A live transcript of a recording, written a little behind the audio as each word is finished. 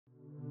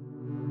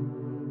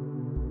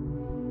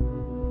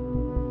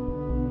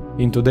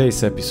In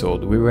today's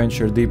episode, we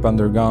venture deep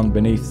underground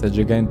beneath a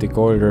gigantic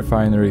oil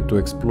refinery to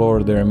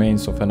explore the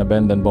remains of an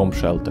abandoned bomb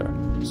shelter.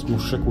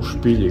 Slušaj u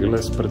špilji, gle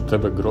spred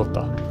tebe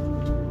grota.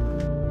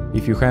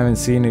 If you haven't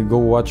seen it, go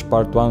watch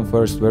part 1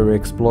 first, where we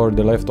explore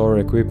the leftover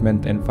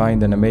equipment and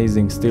find an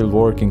amazing still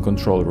working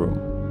control room.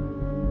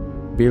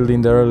 Built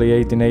in the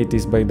early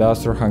 1880s by the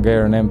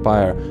Austro-Hungarian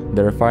Empire,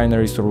 the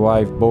refinery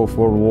survived both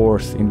world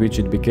wars, in which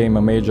it became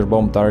a major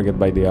bomb target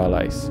by the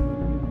Allies.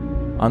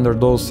 Under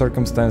those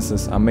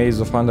circumstances, a maze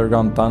of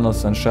underground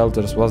tunnels and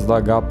shelters was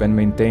dug up and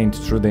maintained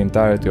through the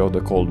entirety of the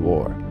Cold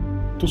War.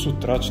 Tu su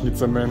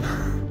tračnice, men.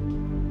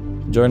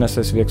 Join us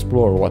as we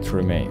explore what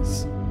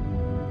remains.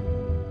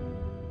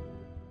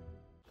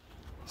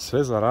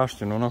 Sve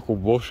zarašteno, onako u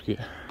boški.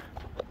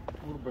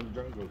 Urban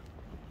jungle.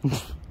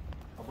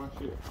 A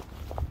baš je.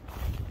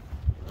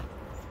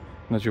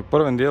 Znači u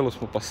prvom dijelu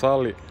smo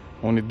pasali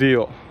oni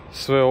dio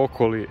sve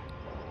okoli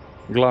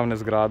glavne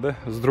zgrade,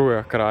 s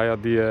druga kraja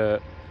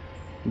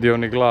dio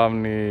oni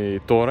glavni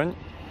toranj.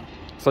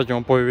 Sad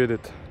ćemo povi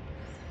vidjeti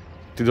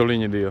ti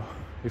dolinji dio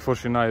i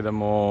foši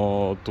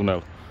najdemo tunel.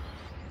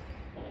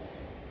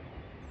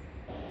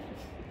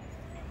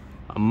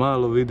 A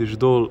malo vidiš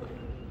dol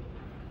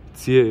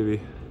cijevi.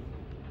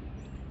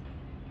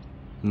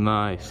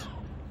 Nice.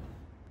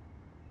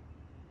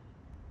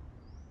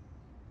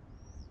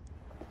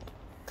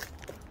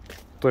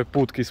 To je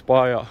put ki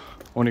spaja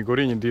oni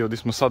gorinji dio gdje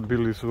smo sad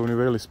bili, su oni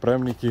veli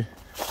spremniki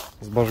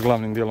s baš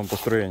glavnim dijelom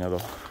postrojenja do.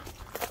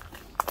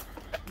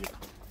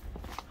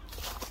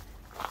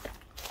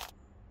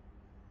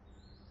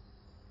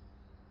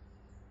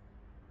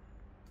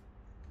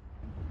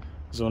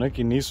 Za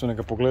neki nisu,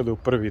 neka pogledaju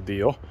prvi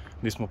dio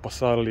gdje smo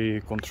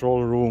pasali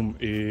control room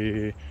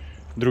i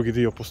drugi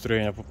dio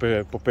postrojenja,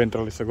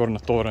 popentrali se gor na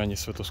toranj i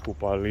sve to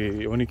skupa,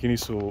 ali oni ki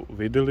nisu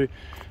vidjeli.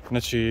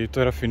 Znači, to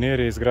je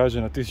rafinerija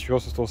izgrađena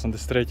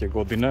 1883.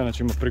 godine,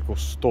 znači ima preko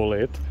 100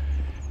 let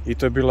i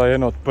to je bila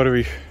jedna od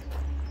prvih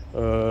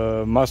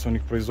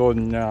masovnih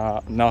proizvodnja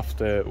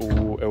nafte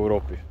u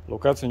Europi.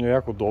 Lokacija je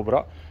jako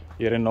dobra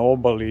jer je na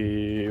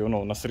obali,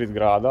 na sred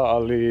grada,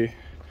 ali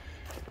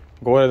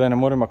govore da je ne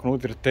more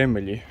maknuti jer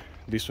temelji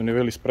gdje su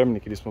niveli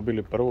spremniki, gdje smo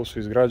bili prvo, su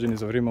izgrađeni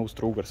za vrijeme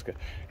Austro-Ugarske.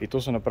 I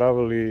to su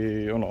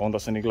napravili, onda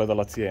se ni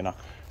gledala cijena.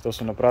 To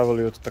su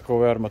napravili od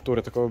takove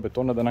armature, takove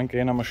betona, da nanke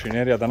jedna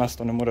mašinerija danas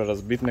to ne mora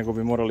razbiti, nego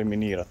bi morali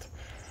minirati.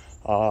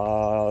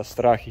 A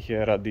strah ih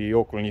je radi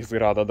okolnih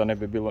zgrada da ne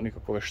bi bilo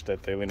nikakve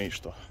štete ili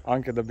ništa.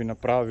 Anke da bi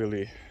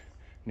napravili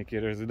neki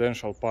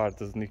residential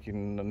part s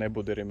nekim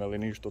neboderima ili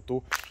ništa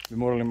tu, bi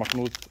morali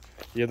maknuti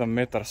 1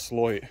 metar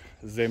sloj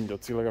zemlje od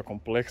cijelega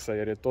kompleksa,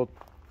 jer je to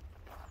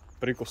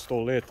preko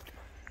 100 let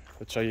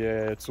ča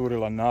je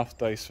curila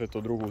nafta i sve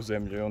to drugo u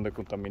zemlju i onda je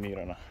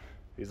kontaminirana.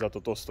 I zato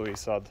to stoji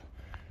sad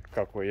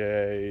kako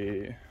je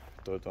i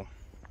to je to.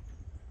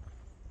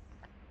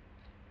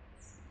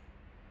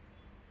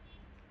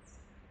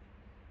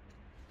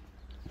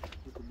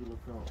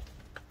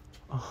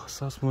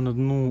 Sad smo na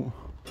dnu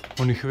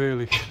onih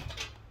velih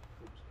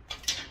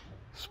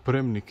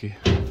spremniki.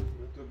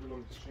 To je bilo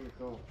mi se čini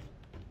kao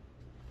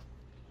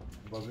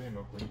bazen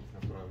oko njih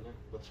napravljen,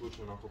 da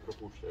slučajno ako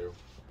propuštaju.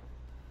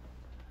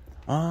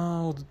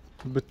 A, od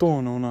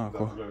betona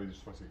onako. Da, vidiš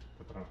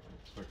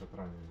sve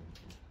katranje.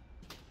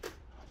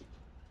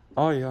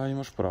 Ja,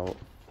 imaš pravo.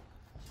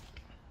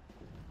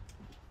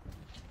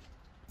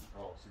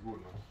 Kao,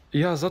 sigurno.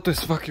 Ja, zato je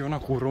svaki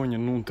onako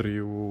uronjen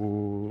unutri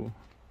u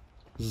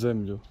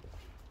zemlju.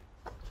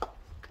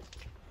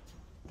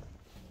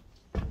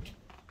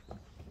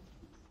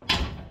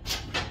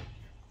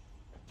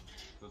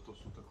 Zato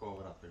su tako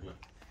vrate, gled.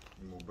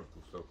 Ima u brtu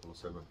sve okolo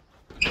sebe.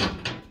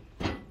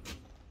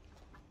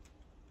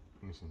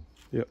 Mislim.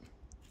 Ja,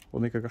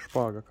 od nekakva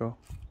špaga kao.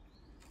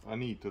 A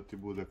nije, to ti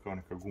bude kao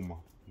neka guma,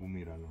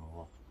 gumirana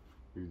ovako.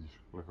 Vidiš,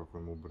 gled kako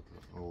ima u brtu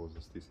ovo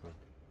zastisne.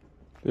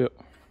 Ja.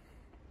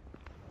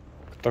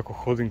 Tako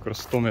hodim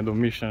kroz to me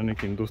domišlja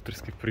neki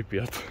industrijski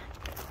Pripjat.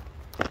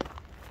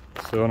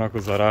 Sve onako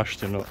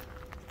zarašteno.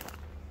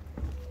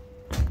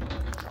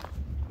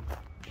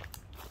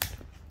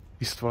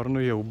 I stvarno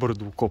je u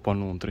brdu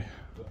ukopan unutra.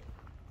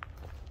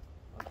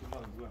 A ti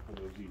malo gleda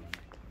kada je zima.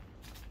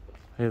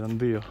 Jedan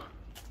dio.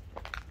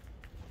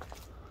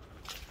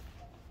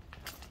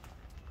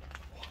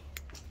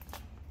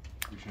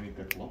 Više nije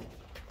teklo.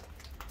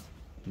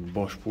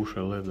 Baš puše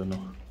ledeno.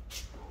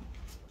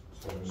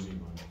 Sve je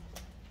zima.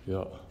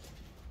 Ja.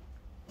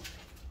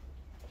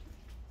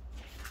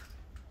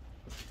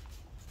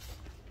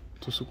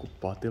 Tu su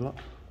kupatila.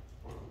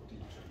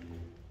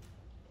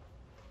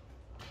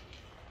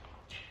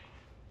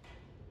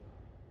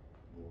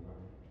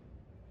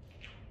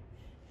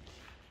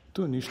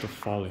 Tu ništa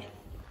fali.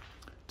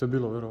 To je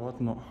bilo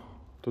vjerovatno,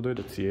 to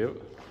dojde cijev,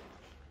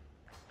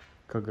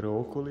 kak gre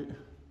okoli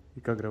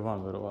i kak gre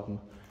van vjerovatno.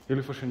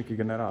 Ili faš je neki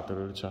generator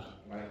ili ča?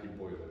 Neki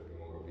bojler bi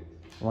mogao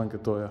biti. Vanke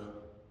to je.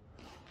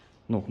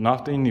 No,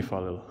 nafte i ni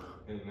falilo.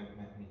 Ne.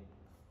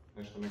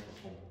 Nešto neka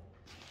pompa.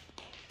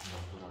 Da,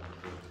 to radi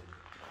bojler.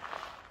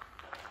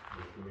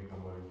 Dok tu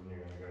nikamo iz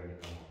njega ne gre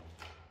nikamo.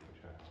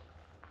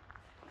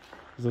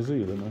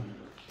 Zazidano.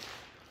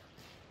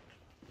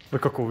 Da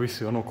kako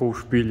visi, ono ko u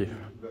špilji.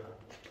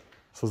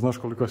 Sad znaš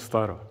koliko je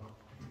staro.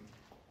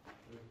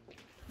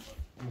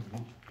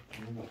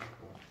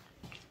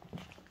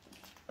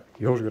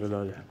 Još gre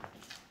dalje.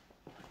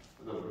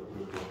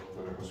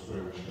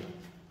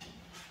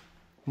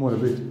 Mora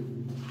biti.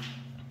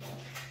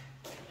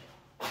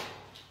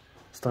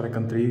 Stare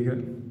kantrige.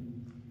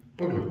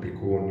 Pogled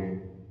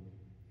pikoni.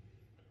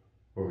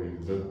 Ovi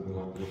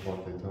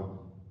lopate i tako.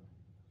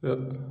 Ja.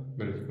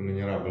 Veliko ne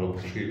njera bilo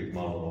poširit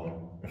malo ovaj.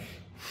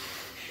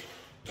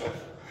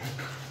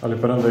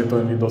 Ali premda i to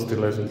je ni dosti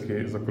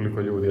leželjki za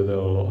koliko ljudi je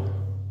delalo.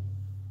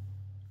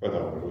 Pa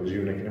da,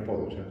 živ neki ne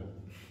područja.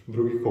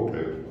 Drugi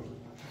kopaju.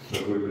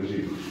 Drugi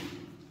živ.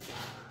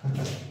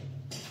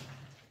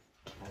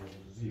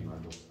 Zima je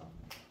dosta.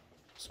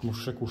 Smo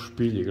šek u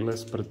špilji, gle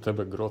spred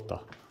tebe grota.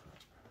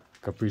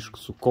 Kapiš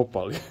su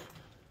kopali.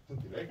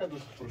 Sam ti rekao da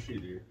su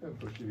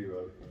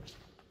proširivali.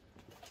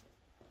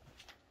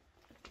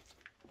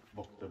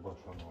 Bog te baš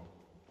ono...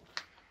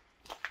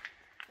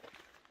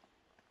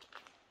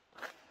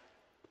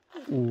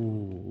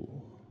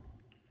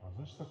 A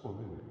znaš tako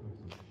vidi?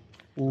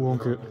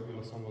 Onke... To je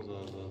bilo samo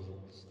za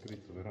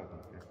skritove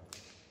radnike.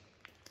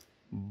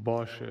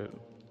 Baš je...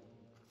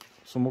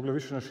 Su mogli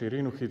više na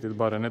širinu hitit,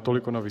 bare ne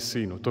toliko na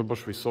visinu, to je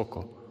baš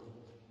visoko.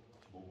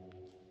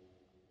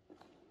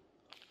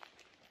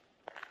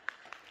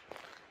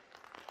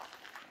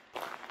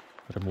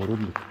 Remo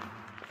rudnik.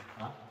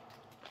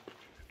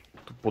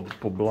 Tu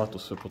po blatu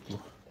sve po tlu.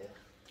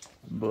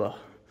 Bla.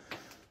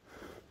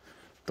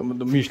 To me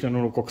domišljano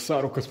ono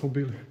koksaru kad smo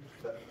bili.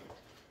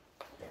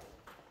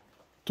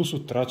 Tu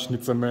su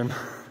tračnice men.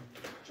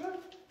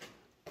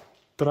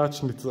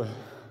 Tračnice.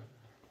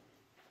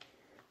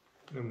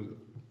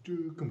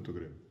 Kam to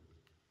gre?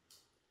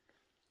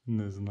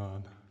 Ne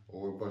znam.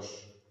 Ovo je baš...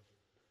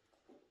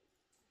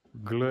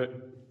 Gle.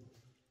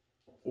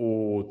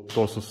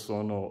 To su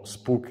ono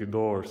spooky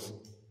doors.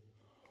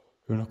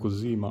 I onako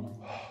zima.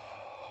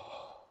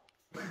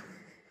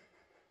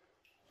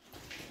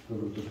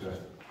 Dobro, tu kraj.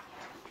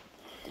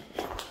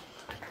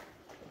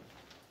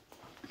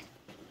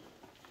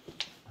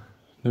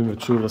 Ne bi me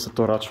čuo da se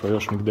to račva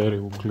još nigderi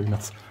u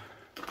klinac.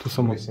 Tu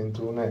samo... Mislim,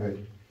 tu ne već.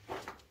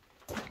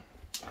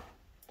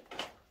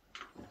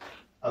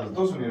 A za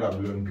to su ni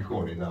rabili oni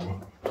pihoni,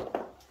 damo.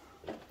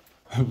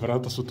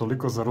 Vrata su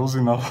toliko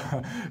zaruzinala,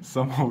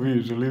 samo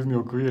vi, želizni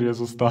okvir je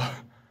zostao.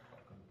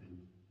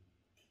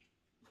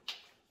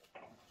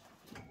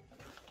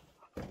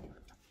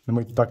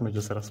 Nemoj tak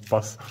neće se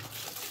raspasa.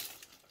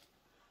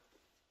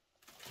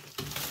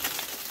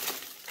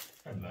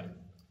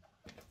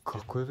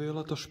 Kako je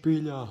vela to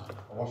špilja?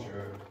 Ovo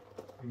će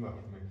imaš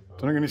mjesta.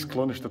 To nije ni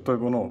sklonište, to je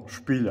ono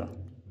špilja.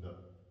 Da.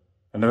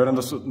 Ja ne vjerujem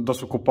da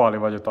su kopali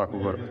valjda tako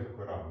gore. Ne,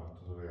 kako je ravno,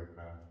 to zove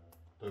kraja.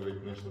 To je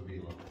već nešto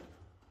bilo.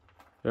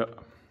 Ja.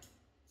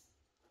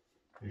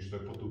 I što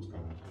je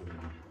potuckano, to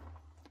vidiš.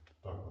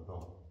 Tako da.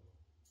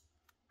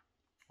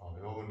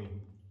 Ali ovo nije.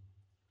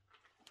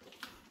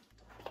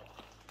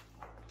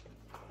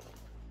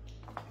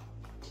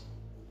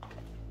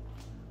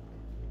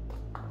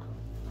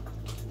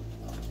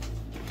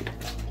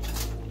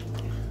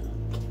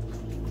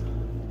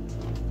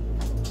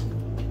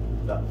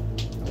 Da.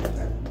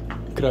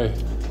 Kraj.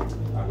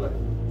 A gledaj.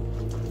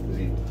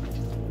 Zid.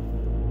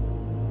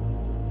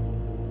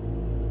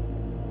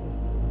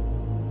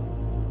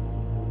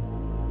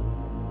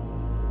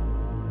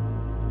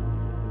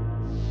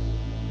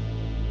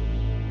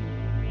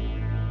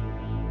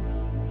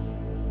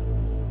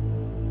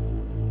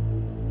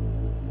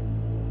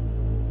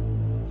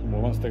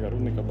 Movam z tega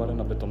rudnika bare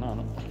na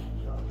betonano.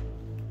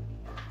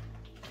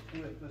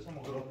 To je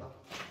samo grota.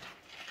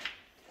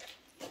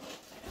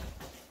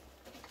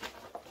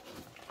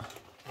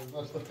 Ne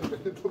znaš šta te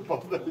mene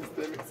dopada iz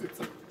te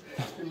mjeseca?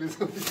 Ili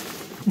sam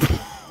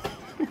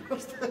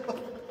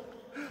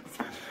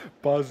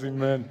Pazi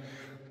men.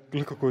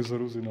 Gle kako je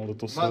zaruzinalo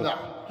to sve. Ma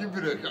da, ki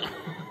bi rekao?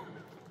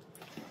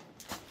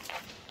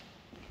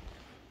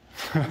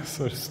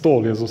 Sorry,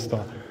 stol je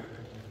zostao.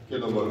 Je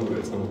dobar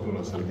ured, samo tu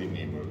na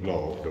sredini imaju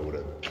glavo pre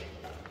ured.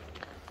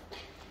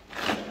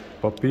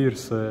 Papir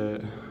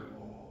se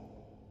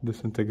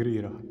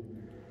desintegrira.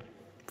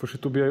 Pošto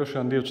tu bija još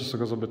jedan dio će se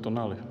ga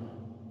zabetonali.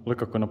 Gle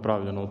kako je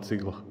napravljeno od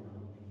cigla.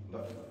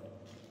 Da.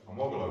 A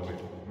mogla bi,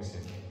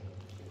 mislim,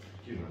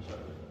 kidna čaj.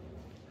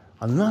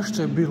 A znaš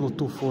što je bilo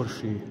tu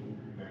forši?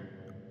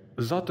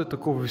 Zato je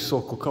tako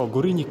visoko, kao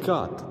gorinji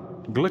kat.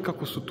 Gle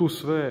kako su tu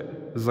sve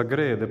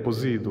zagrede po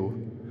zidu.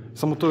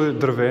 Samo to je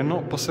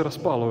drveno, pa se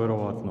raspalo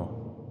vjerovatno.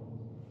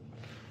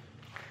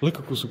 Gle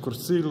kako su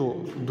kroz cijelu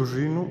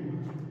dužinu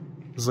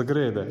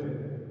zagrede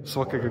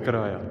svakega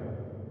kraja.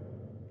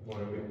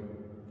 Mora biti.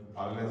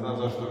 Ali ne znam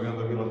zašto bi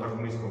onda bila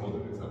tako nisko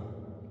vodovica.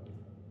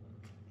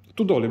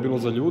 Tu dole je bilo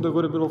za ljude,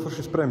 gore je bilo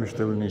forši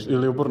spremište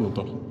ili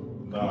obrnuto.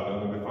 Da, ali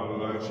onda bi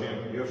falilo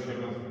još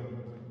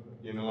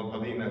jedne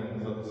lampadine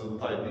za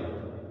taj dio.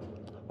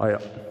 A ja.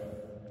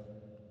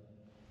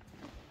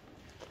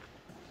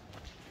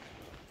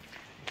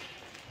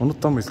 Ono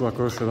tamo izgleda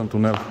kao još jedan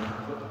tunel.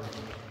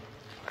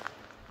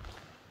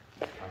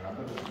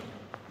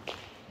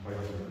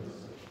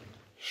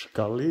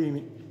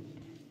 Skalini.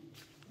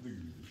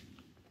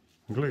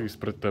 Gledaj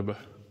ispred tebe.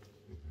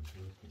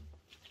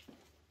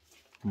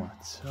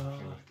 Maca.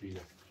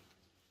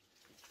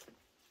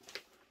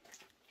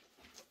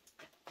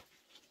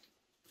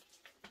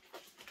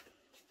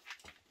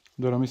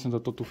 Dobro, mislim da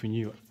to tu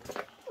finjiva.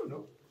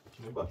 No,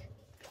 ne baš.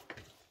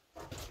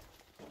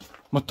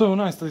 Ma to je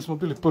onaj stadi smo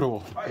bili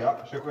prvo. A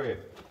ja, še ko je.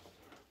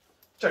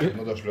 Čak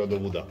smo došli od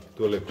ovuda,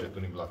 tu je lepo,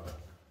 tu ni blata.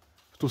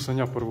 Tu sam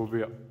ja prvo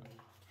bio.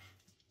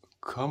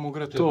 Kamo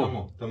gre To to?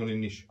 je tamo ni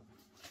niš.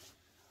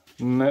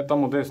 Ne,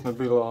 tamo desno je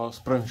bila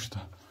spremišta.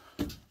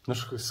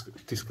 Znaš,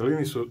 ti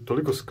skalini su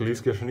toliko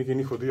skliski, ja še nikad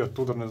ni hodio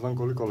tudar ne znam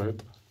koliko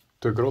leta.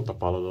 To je grota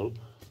pala dol.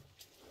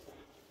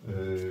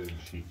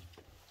 Ši.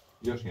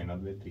 Još jedna,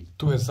 2, 3.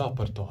 Tu je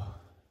zaprto.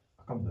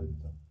 A kam da je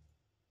to?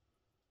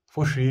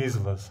 Foši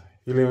izlaz.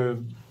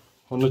 Ili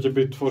onda će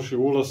biti foši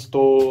ulaz,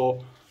 to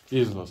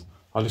izlaz.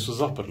 Ali su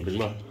zaprli,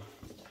 gledaj.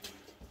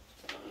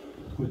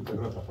 Kud je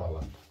grota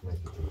pala?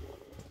 Neki tu.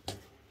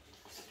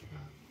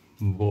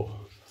 Bo.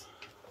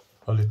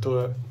 Ali to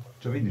je...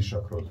 Če vidiš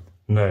akroz?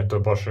 Ne, to je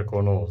baš rekao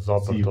ono,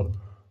 zaprto. Sivo.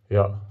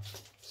 Ja.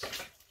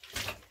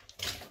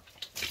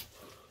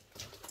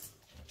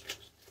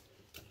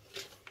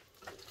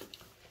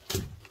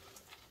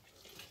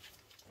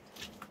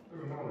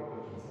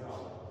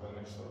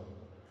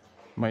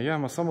 Ma ja,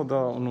 ma samo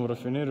da u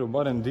rafineriju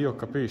barem dio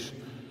kapiš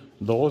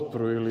da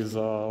otpru ili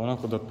za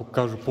onako da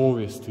pokažu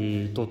povijest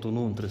i to tu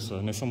unutra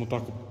sve, ne samo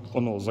tako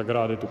ono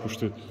zagraditi,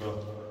 puštiti.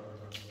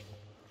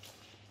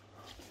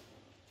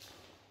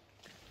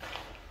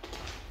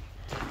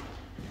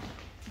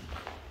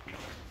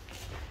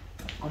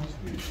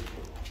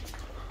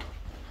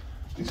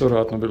 To je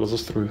vjerojatno bilo za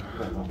struju.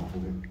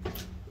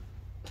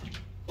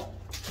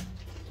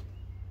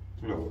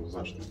 Evo,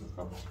 zaštitna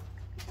kapa.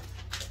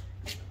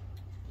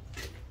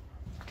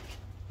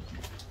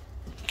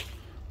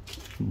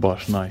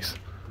 Baš nice.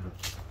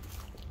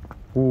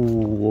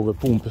 Ove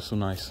pumpe su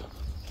nice.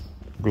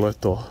 Gle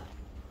to.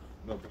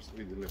 Dobro se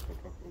vidi lijepo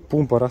kako.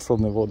 Pumpa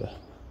rasladne vode.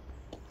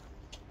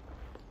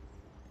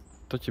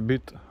 To će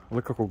biti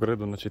lekako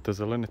gredu, znači te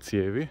zelene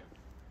cijevi.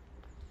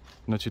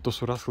 Znači to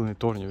su rasladni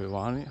tornjevi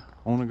vani, a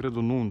one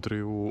gredu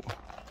nuntri u,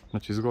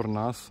 znači izgor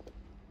nas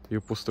i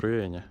u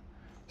postrojenje.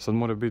 Sad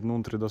mora biti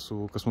nuntri da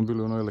su, kad smo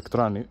bili u onoj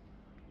elektrani,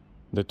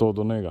 da je to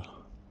do njega.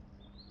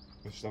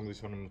 Znači tamo gdje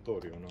su ono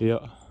motori, ono? Ja.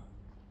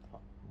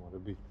 Mora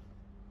biti.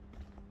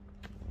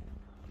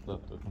 Da,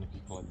 to je neki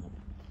hladnjak.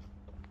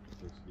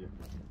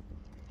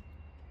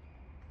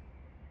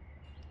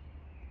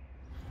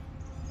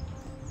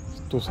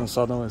 Tu sam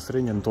sad na ovom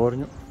srednjem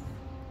tornju.